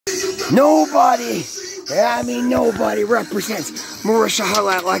Nobody, I mean nobody represents Marisha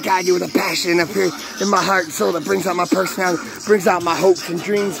Harlot like I do, with a passion up here in my heart and soul that brings out my personality, brings out my hopes and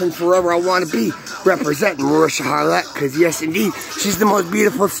dreams, and forever I want to be representing Marisha Harlot, because yes indeed, she's the most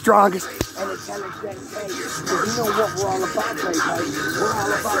beautiful, strongest, and intelligent thing. Because you know what we're all about, right? We're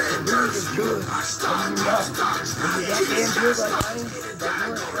all about the good and good. And you know, when you got damn good like I ain't, that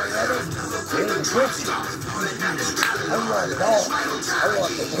you're forever, there's a good. I want it all. I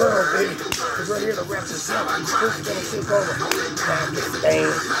want the world, baby. Because we're here to represent. We're going to take over Pakistan.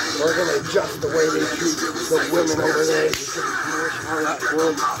 We're going to adjust the way they treat the women over there. Marisha Harlot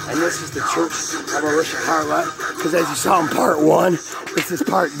world. And this is the church of Marisha Harlot. Because as you saw in part 1, this is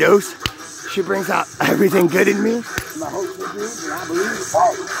part 2. She brings out everything good in me. My hopes and dreams, and I believe.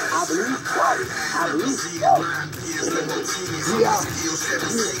 I believe. I believe. We are here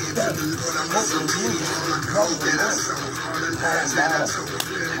today. Hope and dreams.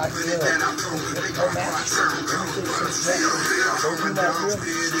 I feel it. No match. Don't be not real.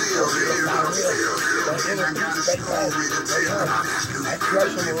 It's not real. Don't interview. Stay home. Stay home. I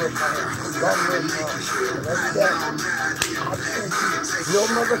trust in the word fire. Don't live home. That's that. No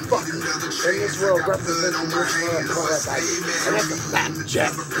motherfucker in this world represents the Marisha Harlot like I do. And that's a fact,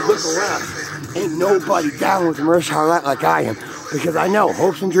 Jack. Look around. Ain't nobody down with Marisha Harlot like I am. Because I know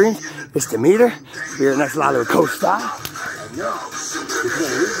hopes and dreams is to meet her. We're next lot of costar. And yeah,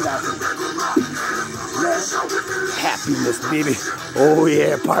 happiness, baby. Oh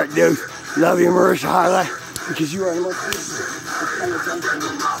yeah, part 2. Love you, Marisha Harlot. Because you are the most beautiful,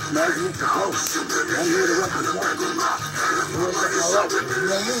 intelligent, magnificent host. I'm here to represent Marisha Harlot. You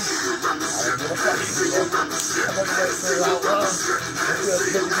know me? I don't give a fuck. I'm going to say it out loud. I feel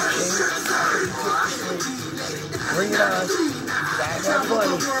good to be king. Bring it on. Guys have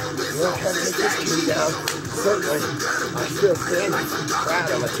money. You don't try to take this king down. Certainly, I still standing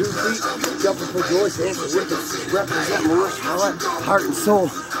proud on my 2 feet, jumping for joy, dancing with it, represent Marisha Harlot, heart and soul.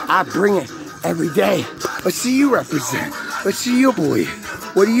 I bring it every day. Let's see you represent. Let's see you believe.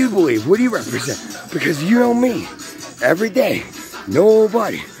 What do you believe? What do you represent? Because you know me. Every day,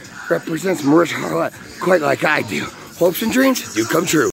 nobody represents Marisha Harlot quite like I do. Hopes and dreams do come true.